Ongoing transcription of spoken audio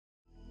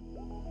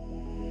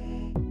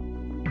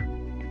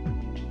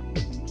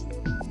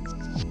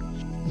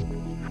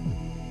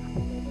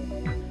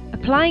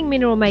Applying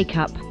mineral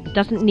makeup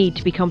doesn't need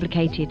to be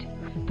complicated,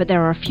 but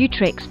there are a few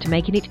tricks to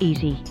making it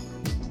easy.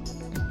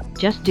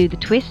 Just do the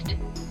twist,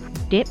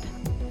 dip,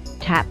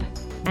 tap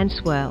and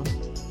swirl.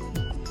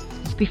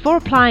 Before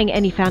applying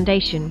any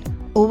foundation,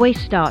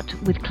 always start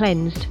with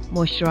cleansed,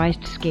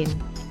 moisturised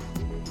skin.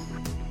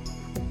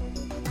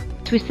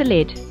 Twist the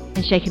lid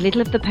and shake a little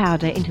of the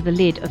powder into the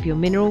lid of your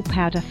mineral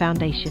powder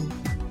foundation.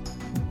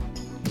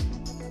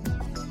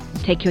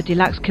 Take your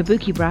deluxe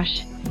kabuki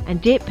brush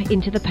and dip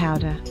into the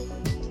powder.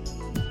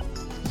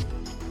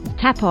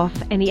 Tap off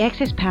any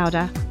excess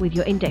powder with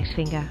your index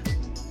finger.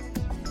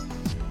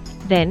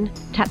 Then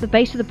tap the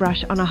base of the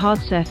brush on a hard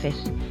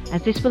surface,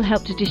 as this will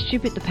help to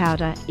distribute the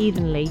powder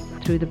evenly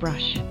through the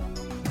brush.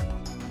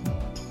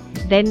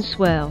 Then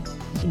swirl.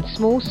 In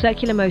small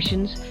circular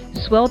motions,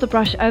 swirl the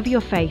brush over your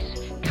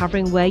face,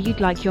 covering where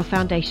you'd like your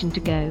foundation to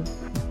go.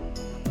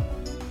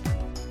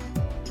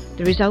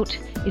 The result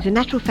is a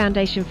natural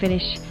foundation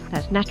finish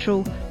that's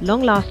natural,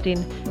 long-lasting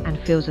and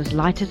feels as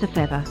light as a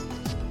feather.